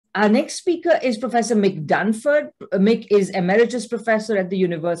Our next speaker is Professor Mick Dunford. Mick is Emeritus Professor at the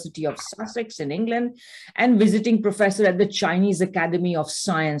University of Sussex in England and visiting professor at the Chinese Academy of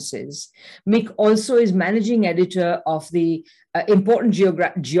Sciences. Mick also is managing editor of the important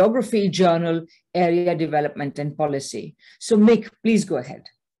geography journal, Area Development and Policy. So Mick, please go ahead.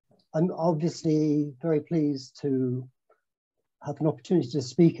 I'm obviously very pleased to have an opportunity to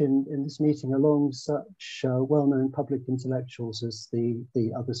speak in this meeting along such well-known public intellectuals as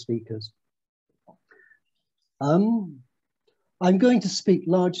the other speakers. I'm going to speak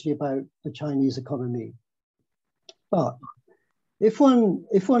largely about the Chinese economy, but if one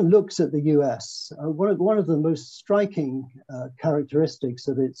looks at the US, one of the most striking characteristics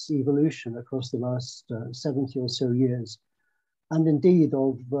of its evolution across the last 70 or so years, and indeed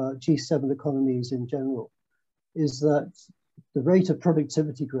of G7 economies in general, is that the rate of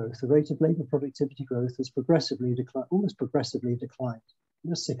productivity growth, the rate of labor productivity growth has progressively declined, almost progressively declined.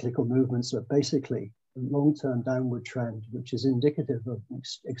 The cyclical movements are basically a long-term downward trend, which is indicative of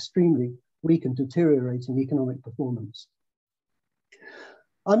extremely weak and deteriorating economic performance.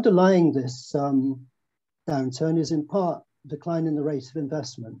 Underlying this downturn is in part decline in the rate of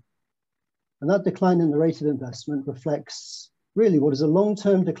investment. And that decline in the rate of investment reflects really what is a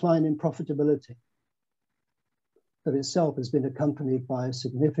long-term decline in profitability that itself has been accompanied by a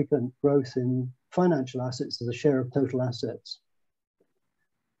significant growth in financial assets as a share of total assets.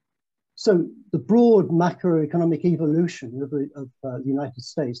 So the broad macroeconomic evolution of the United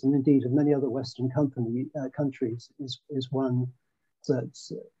States, and indeed of many other Western countries, is one that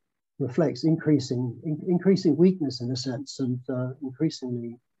reflects increasing weakness in a sense, and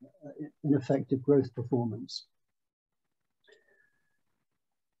increasingly ineffective growth performance.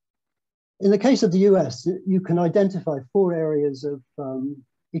 In the case of the US, you can identify four areas of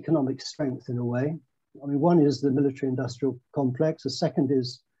economic strength in a way. I mean, one is the military-industrial complex. The second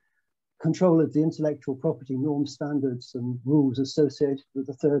is control of the intellectual property norms, standards, and rules associated with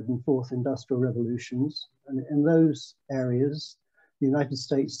the third and fourth industrial revolutions. And in those areas, the United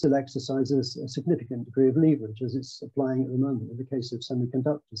States still exercises a significant degree of leverage, as it's applying at the moment in the case of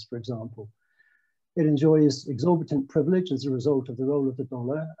semiconductors, for example. It enjoys exorbitant privilege as a result of the role of the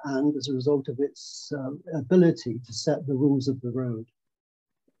dollar and as a result of its ability to set the rules of the road.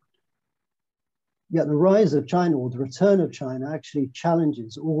 Yet the rise of China, or the return of China, actually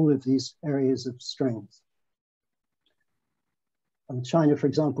challenges all of these areas of strength. And China, for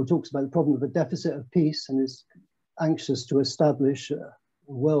example, talks about the problem of a deficit of peace and is anxious to establish a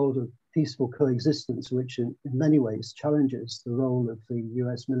world of peaceful coexistence, which in many ways challenges the role of the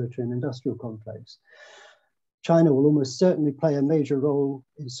US military and industrial complex. China will almost certainly play a major role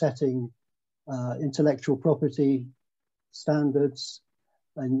in setting intellectual property standards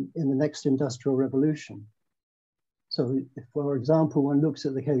and in the next industrial revolution. So if, for example, one looks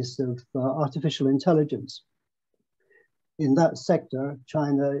at the case of artificial intelligence, in that sector,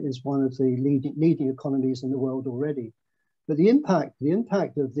 China is one of the leading economies in the world already. But the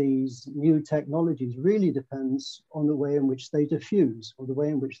impact of these new technologies really depends on the way in which they diffuse or the way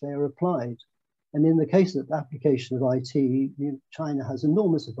in which they are applied. And in the case of the application of IT, China has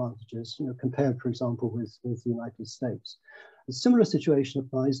enormous advantages, compared, for example, with the United States. A similar situation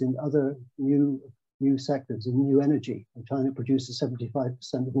applies in other new sectors, in new energy. China produces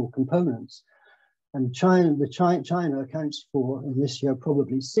 75% of all components. And China accounts for, in this year,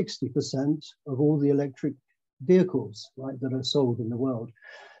 probably 60% of all the electric vehicles, right, that are sold in the world.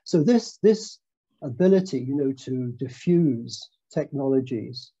 So this ability, to diffuse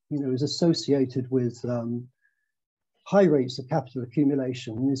technologies, is associated with high rates of capital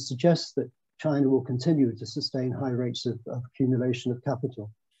accumulation, and it suggests that China will continue to sustain high rates of accumulation of capital.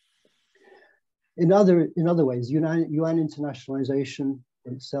 In other ways, yuan internationalization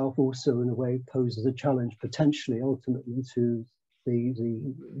itself also, in a way, poses a challenge potentially, ultimately, to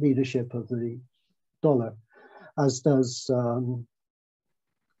the leadership of the dollar, as does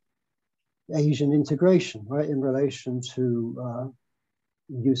Asian integration, right, in relation to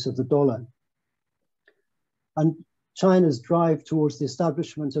use of the dollar. And China's drive towards the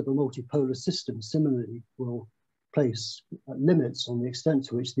establishment of a multipolar system similarly will place limits on the extent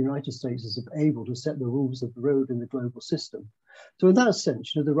to which the United States is able to set the rules of the road in the global system. So in that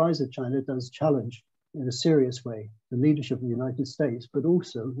sense, the rise of China does challenge in a serious way the leadership of the United States, but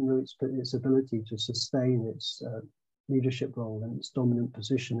also its ability to sustain its leadership role and its dominant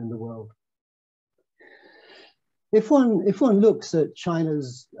position in the world. If one looks at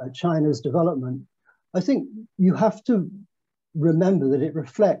China's development, I think you have to remember that it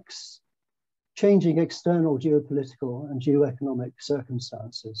reflects changing external geopolitical and geoeconomic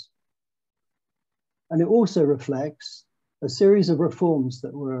circumstances. And it also reflects a series of reforms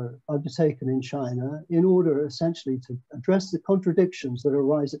that were undertaken in China in order essentially to address the contradictions that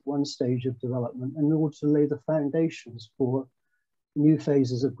arise at one stage of development in order to lay the foundations for new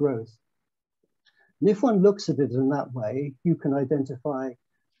phases of growth. And if one looks at it in that way, you can identify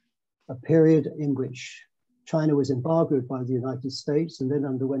a period in which China was embargoed by the United States and then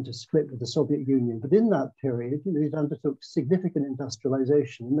underwent a split with the Soviet Union. But in that period, it undertook significant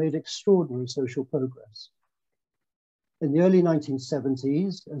industrialization and made extraordinary social progress. In the early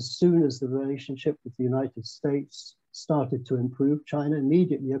 1970s, as soon as the relationship with the United States started to improve, China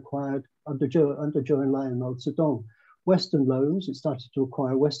immediately acquired, under Zhou Enlai and Mao Zedong, Western loans. It started to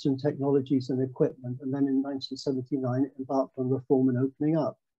acquire Western technologies and equipment. And then in 1979, it embarked on reform and opening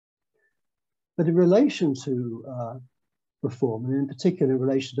up. But in relation to reform, and in particular in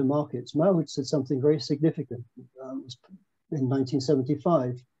relation to markets, Mao had said something very significant in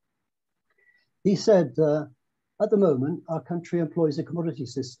 1975. He said, at the moment, our country employs a commodity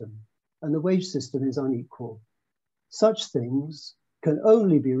system and the wage system is unequal. Such things can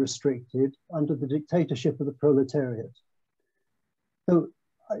only be restricted under the dictatorship of the proletariat. So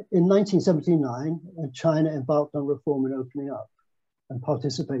in 1979, China embarked on reform and opening up and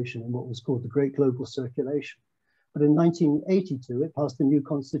participation in what was called the Great Global Circulation. But in 1982, it passed a new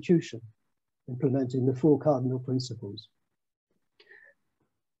constitution, implementing the four cardinal principles.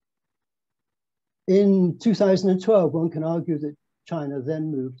 In 2012, one can argue that China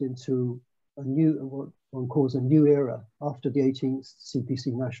then moved into a new, what one calls a new era after the 18th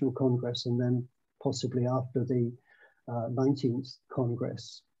CPC National Congress and then possibly after the 19th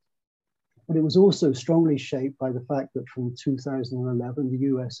Congress. But it was also strongly shaped by the fact that from 2011, the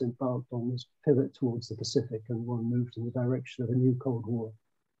US embarked on this pivot towards the Pacific and one moved in the direction of a new Cold War.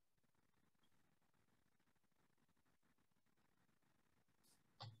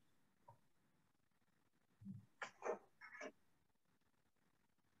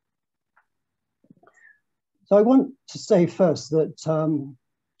 So I want to say first that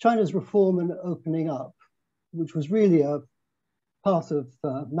China's reform and opening up, which was really a path of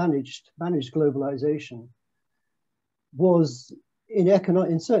managed globalization, was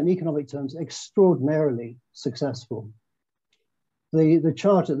in certain economic terms extraordinarily successful. The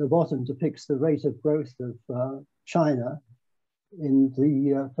chart at the bottom depicts the rate of growth of China in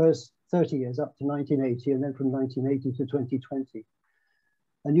the first 30 years up to 1980 and then from 1980 to 2020.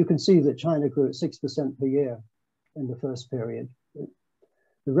 And you can see that China grew at 6% per year in the first period.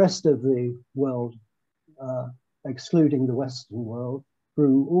 The rest of the world, excluding the Western world,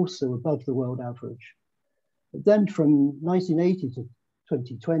 grew also above the world average. But then from 1980 to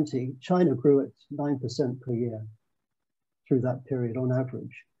 2020, China grew at 9% per year through that period on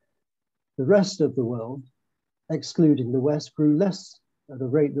average. The rest of the world, excluding the West, grew less at a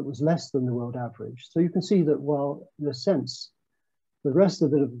rate that was less than the world average. So you can see that while, in a sense, the rest of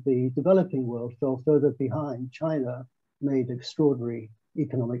the developing world fell further behind, China made extraordinary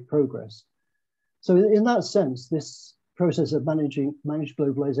economic progress. So in that sense, this process of managed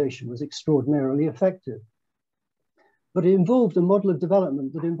globalization was extraordinarily effective. But it involved a model of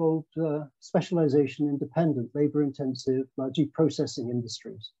development that involved specialization in dependent, labor-intensive, largely processing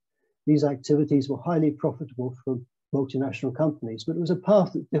industries. These activities were highly profitable for multinational companies, but it was a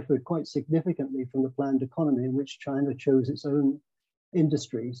path that differed quite significantly from the planned economy in which China chose its own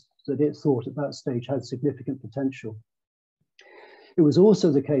industries that it thought at that stage had significant potential. It was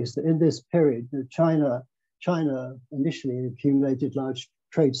also the case that in this period, China initially accumulated large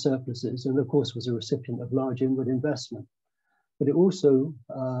trade surpluses and of course was a recipient of large inward investment, but it also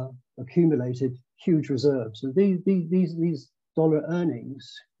accumulated huge reserves. And these dollar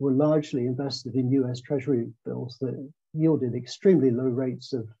earnings were largely invested in US Treasury bills that yielded extremely low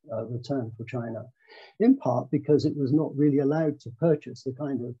rates of return for China, in part because it was not really allowed to purchase the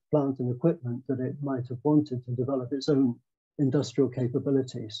kind of plant and equipment that it might have wanted to develop its own industrial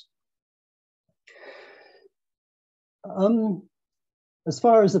capabilities. As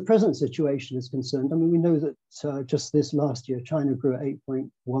far as the present situation is concerned, I mean, we know that just this last year, China grew at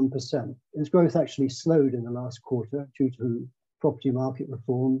 8.1%. Its growth actually slowed in the last quarter due to property market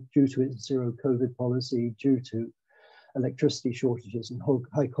reform, due to its zero COVID policy, due to electricity shortages and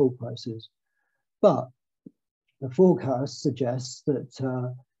high coal prices. But the forecast suggests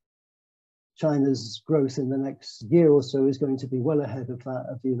that China's growth in the next year or so is going to be well ahead of that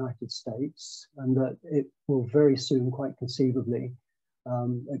of the United States, and that it will very soon, quite conceivably,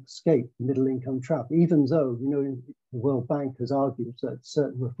 escape the middle income trap, even though, you know, the World Bank has argued that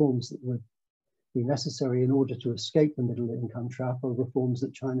certain reforms that would be necessary in order to escape the middle income trap are reforms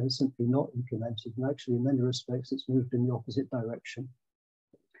that China has simply not implemented. And actually, in many respects, it's moved in the opposite direction.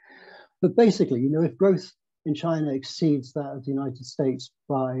 But basically, you know, if growth in China exceeds that of the United States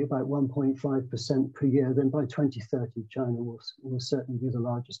by about 1.5% per year, then by 2030, China will certainly be the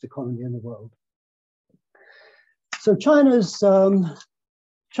largest economy in the world. So China's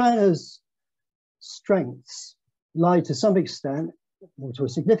strengths lie to some extent, or to a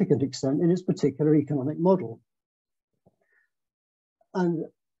significant extent, in its particular economic model. And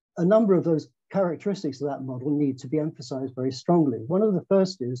a number of those characteristics of that model need to be emphasized very strongly. One of the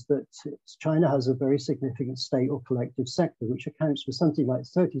first is that China has a very significant state or collective sector, which accounts for something like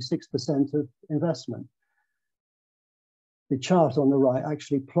 36% of investment. The chart on the right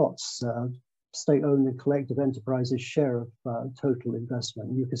actually plots state-owned and collective enterprises' share of total investment.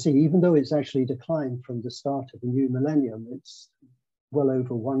 And you can see, even though it's actually declined from the start of the new millennium, it's well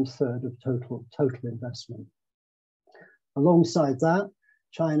over 1/3 of total investment. Alongside that,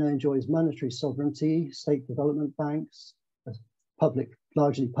 China enjoys monetary sovereignty, state development banks, a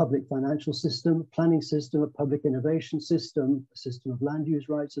largely public financial system, planning system, a public innovation system, a system of land use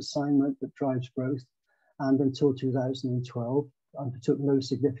rights assignment that drives growth, and until 2012, undertook no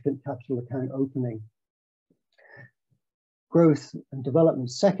significant capital account opening. Growth and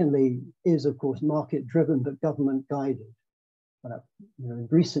development, secondly, is of course market-driven but government-guided. In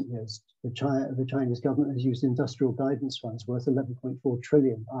recent years, the Chinese government has used industrial guidance funds worth 11.4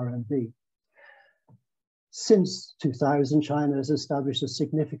 trillion RMB. Since 2000, China has established a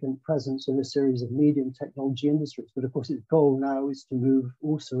significant presence in a series of medium technology industries, but of course its goal now is to move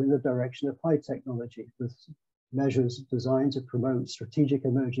also in the direction of high technology, with measures designed to promote strategic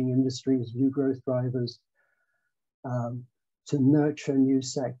emerging industries, new growth drivers, to nurture new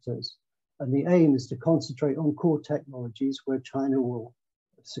sectors. And the aim is to concentrate on core technologies where China will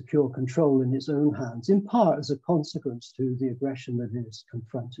secure control in its own hands, in part as a consequence to the aggression that is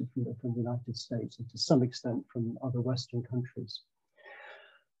confronted from the United States and to some extent from other Western countries.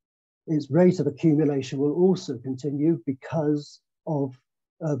 Its rate of accumulation will also continue because of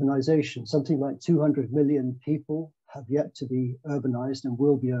urbanization. Something like 200 million people have yet to be urbanized and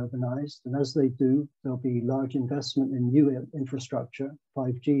will be urbanized. And as they do, there'll be large investment in new infrastructure,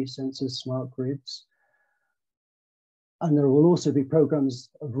 5G, sensors, smart grids. And there will also be programs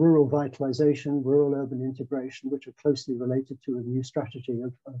of rural vitalization, rural-urban integration, which are closely related to a new strategy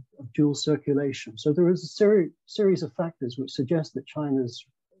of dual circulation. So there is a series of factors which suggest that China's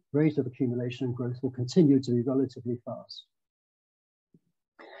rate of accumulation and growth will continue to be relatively fast.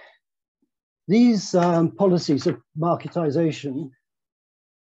 These policies of marketization,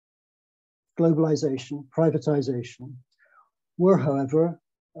 globalization, privatization were, however,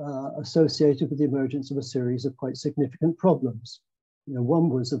 associated with the emergence of a series of quite significant problems. One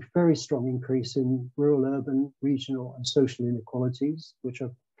was a very strong increase in rural, urban, regional, and social inequalities, which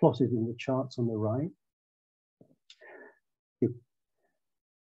are plotted in the charts on the right.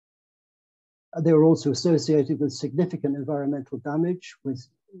 They were also associated with significant environmental damage, with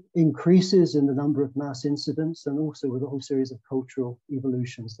increases in the number of mass incidents, and also with a whole series of cultural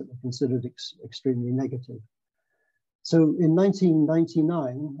evolutions that were considered extremely negative. So in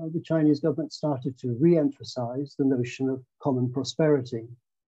 1999, the Chinese government started to re-emphasize the notion of common prosperity.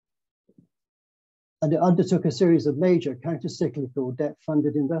 And it undertook a series of major counter-cyclical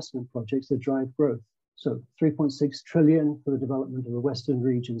debt-funded investment projects that drive growth. So 3.6 trillion for the development of the Western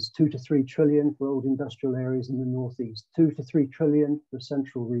regions, 2 to 3 trillion for old industrial areas in the Northeast, 2 to 3 trillion for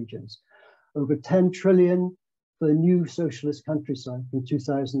central regions, over 10 trillion for the new socialist countryside from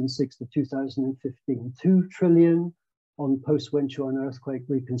 2006 to 2015, 2 trillion on post-Wenchuan earthquake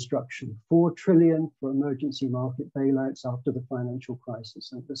reconstruction, 4 trillion for emergency market bailouts after the financial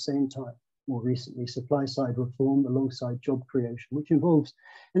crisis, and at the same time, more recently, supply-side reform alongside job creation, which involves,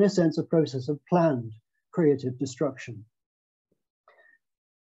 in a sense, a process of planned creative destruction.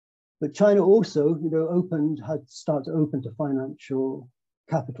 But China also, had started to open to financial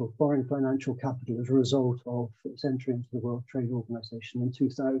capital, foreign financial capital, as a result of its entry into the World Trade Organization in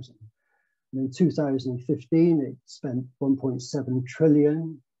 2000. And in 2015, it spent 1.7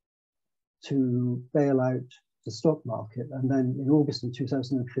 trillion to bail out the stock market. And then in August of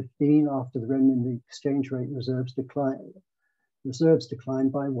 2015, after the renminbi exchange rate reserves declined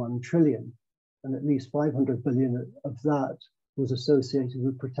by 1 trillion. And at least 500 billion of that was associated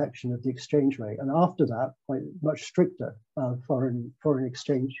with protection of the exchange rate. And after that, quite much stricter foreign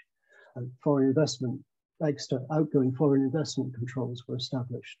exchange and foreign investment, outgoing foreign investment controls were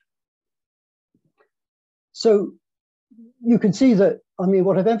established. So you can see that,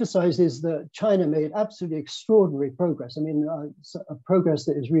 what I've emphasized is that China made absolutely extraordinary progress. A progress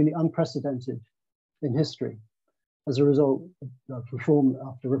that is really unprecedented in history as a result of reform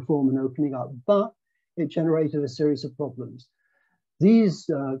after reform and opening up, but it generated a series of problems. These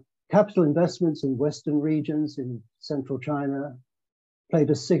Capital investments in Western regions in central China played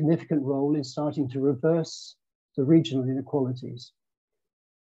a significant role in starting to reverse the regional inequalities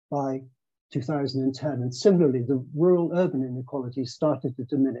by 2010. And similarly, the rural-urban inequalities started to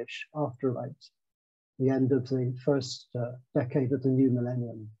diminish after about the end of the first decade of the new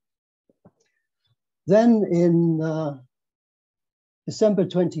millennium. Then in December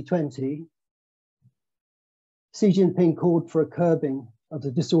 2020, Xi Jinping called for a curbing of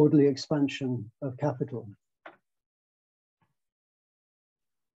the disorderly expansion of capital.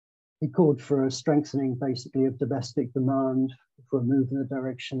 He called for a strengthening, basically, of domestic demand, for a move in the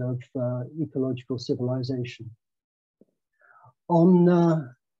direction of ecological civilization.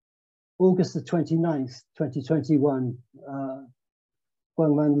 On August the 29th, 2021,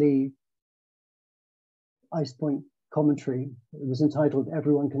 Guangwan Li Ice Point commentary, it was entitled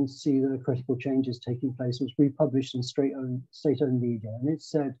 "Everyone Can See That a Critical Change is Taking Place," was republished in state-owned media, and it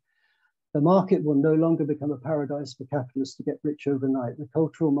said, "The market will no longer become a paradise for capitalists to get rich overnight. The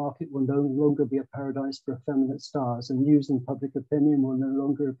cultural market will no longer be a paradise for effeminate stars, and news and public opinion will no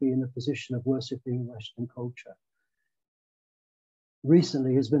longer be in a position of worshipping Western culture."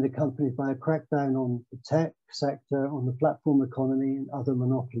 Recently has been accompanied by a crackdown on the tech sector, on the platform economy and other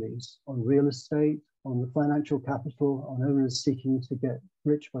monopolies, on real estate, on the financial capital, on owners seeking to get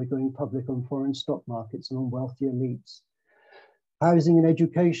rich by going public on foreign stock markets, and on wealthy elites. Housing and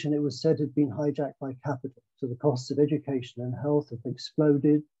education, it was said, had been hijacked by capital. So the costs of education and health have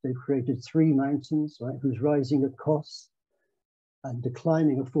exploded. They've created three mountains, right, whose rising of costs and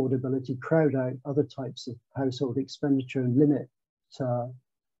declining affordability crowd out other types of household expenditure and limit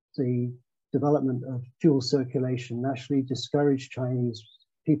the development of fuel circulation, nationally discourage Chinese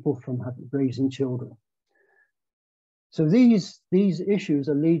people from raising children. So these issues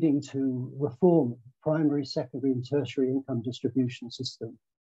are leading to reform primary, secondary, and tertiary income distribution system,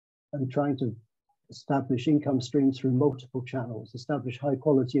 and trying to establish income streams through multiple channels, establish high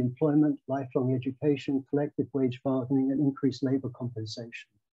quality employment, lifelong education, collective wage bargaining, and increased labor compensation.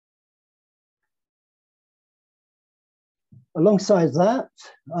 Alongside that,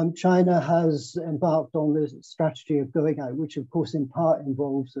 China has embarked on this strategy of going out, which of course in part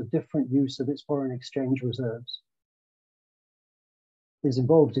involves a different use of its foreign exchange reserves. It's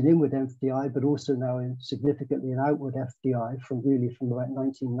involved in inward FDI, but also now significantly in outward FDI from about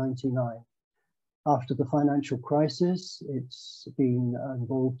 1999. After the financial crisis, it's been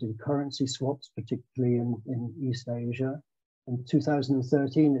involved in currency swaps, particularly in East Asia. In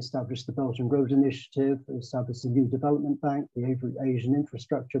 2013, established the Belt and Road Initiative, established the New Development Bank, the Asian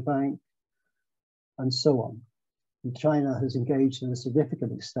Infrastructure Bank, and so on. And China has engaged in a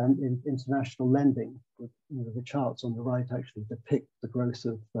significant extent in international lending. The charts on the right actually depict the growth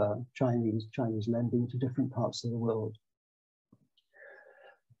of Chinese lending to different parts of the world.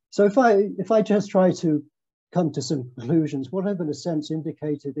 So if I just try to come to some conclusions, what I've in a sense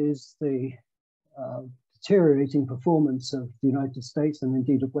indicated is the deteriorating performance of the United States and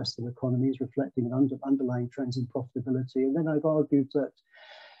indeed of Western economies, reflecting underlying trends in profitability. And then I've argued that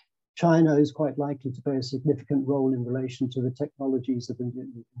China is quite likely to play a significant role in relation to the technologies of the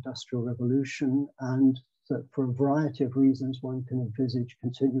Industrial Revolution, and that for a variety of reasons, one can envisage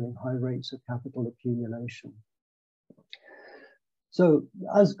continuing high rates of capital accumulation. So,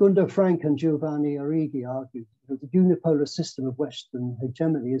 as Gunther Frank and Giovanni Arrighi argued, the unipolar system of Western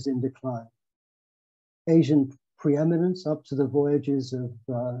hegemony is in decline. Asian preeminence up to the voyages of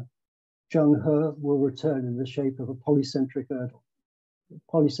Zheng He will return in the shape of a polycentric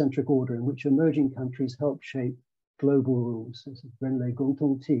order in which emerging countries help shape global rules. This is Renlei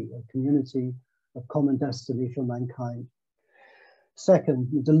Gongtongti, a community of common destiny for mankind. Second,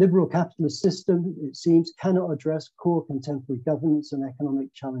 the liberal capitalist system, it seems, cannot address core contemporary governance and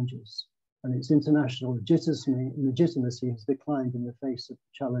economic challenges, and its international legitimacy has declined in the face of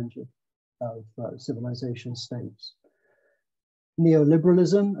the challenge of civilization states.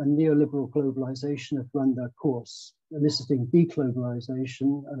 Neoliberalism and neoliberal globalization have run their course, eliciting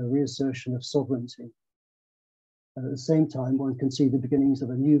deglobalization and a reassertion of sovereignty. And at the same time, one can see the beginnings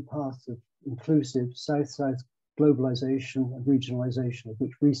of a new path of inclusive South-South globalization and regionalization, of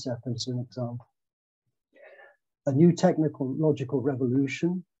which RCEP is an example. A new technological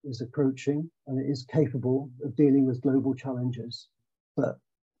revolution is approaching, and it is capable of dealing with global challenges, but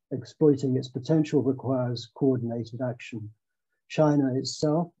exploiting its potential requires coordinated action. China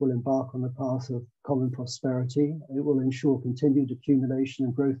itself will embark on the path of common prosperity. It will ensure continued accumulation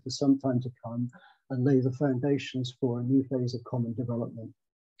and growth for some time to come, and lay the foundations for a new phase of common development.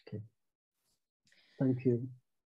 Okay. Thank you.